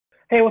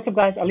Hey, what's up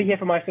guys? Ali here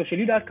from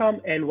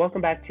mysocialyou.com and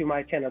welcome back to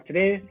my channel.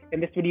 Today,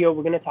 in this video,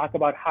 we're going to talk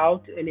about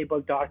how to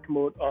enable dark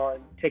mode on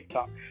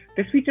TikTok.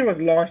 This feature was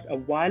launched a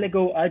while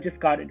ago. I just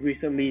got it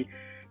recently.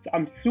 So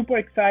I'm super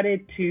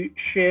excited to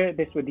share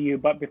this with you.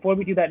 But before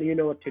we do that, you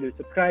know what to do.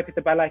 Subscribe, hit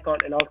the bell icon,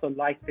 and also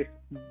like this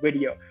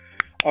video.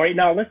 All right,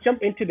 now let's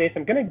jump into this.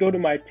 I'm going to go to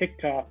my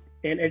TikTok.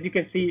 And as you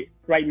can see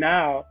right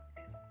now,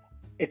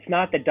 it's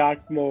not the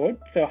dark mode.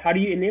 So how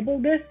do you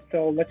enable this?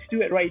 So let's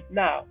do it right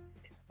now.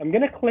 I'm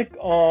going to click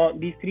on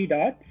these three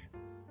dots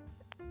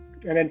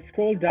and then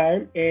scroll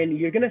down, and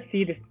you're going to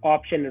see this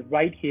option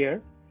right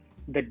here,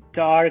 the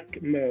dark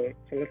mode.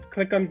 So let's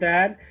click on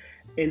that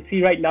and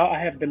see right now I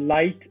have the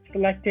light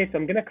selected. So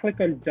I'm going to click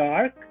on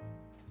dark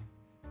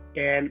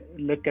and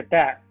look at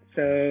that.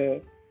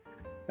 So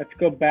let's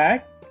go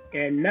back,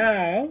 and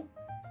now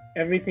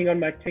everything on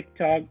my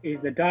TikTok is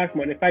the dark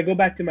mode. If I go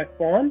back to my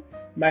phone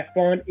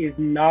is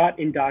not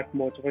in dark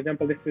mode. So for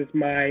example, this is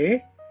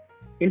my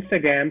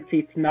Instagram. See,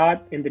 it's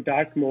not in the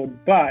dark mode,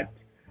 but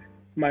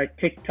my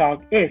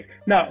TikTok is.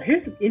 Now,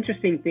 here's an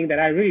interesting thing that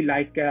I really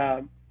like,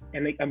 and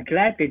I'm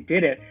glad they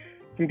did it.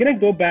 I'm gonna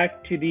go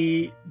back to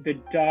the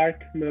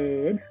dark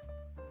mode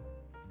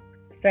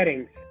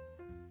settings.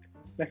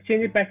 Let's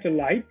change it back to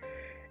light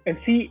and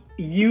see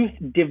use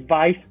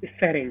device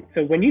settings.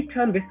 So when you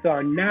turn this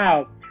on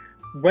now,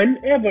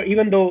 whenever,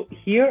 even though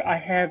here I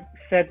have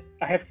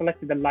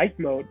selected the light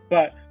mode,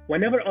 but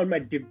whenever on my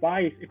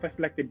device, if I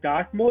select the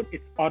dark mode,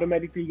 it's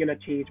automatically gonna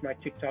change my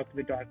TikTok to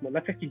the dark mode.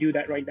 Let's actually do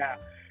that right now.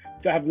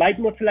 So I have light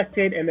mode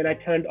selected, and then I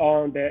turned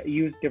on the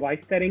use device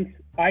settings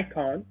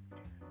icon.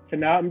 So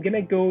now I'm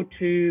gonna go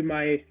to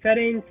my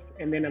settings,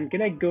 and then I'm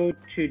gonna go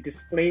to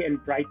display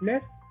and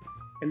brightness,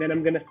 and then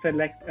I'm gonna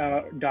select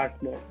dark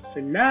mode.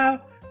 So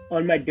now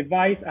on my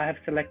device, I have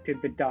selected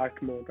the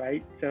dark mode,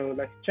 right? So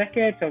let's check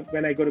it. So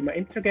when I go to my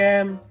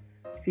Instagram,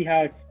 see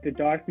how it's the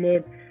dark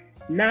mode.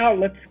 Now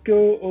let's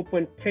go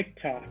open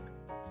TikTok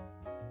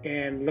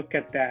and look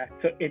at that.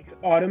 So it's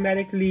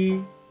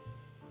automatically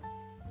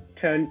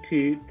turned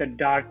to the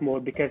dark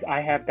mode because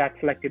I have that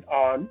selected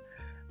on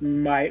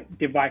my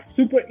device.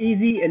 Super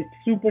easy and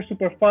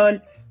super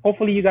fun.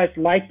 Hopefully you guys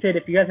liked it.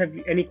 If you guys have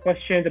any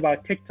questions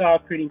about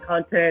TikTok, creating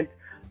content,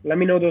 let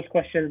me know those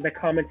questions in the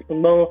comments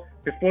below.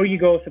 Before you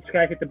go,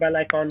 subscribe, hit the bell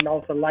icon, and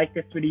also like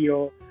this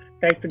video.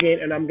 Thanks again,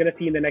 and I'm gonna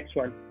see you in the next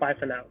one. Bye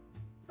for now.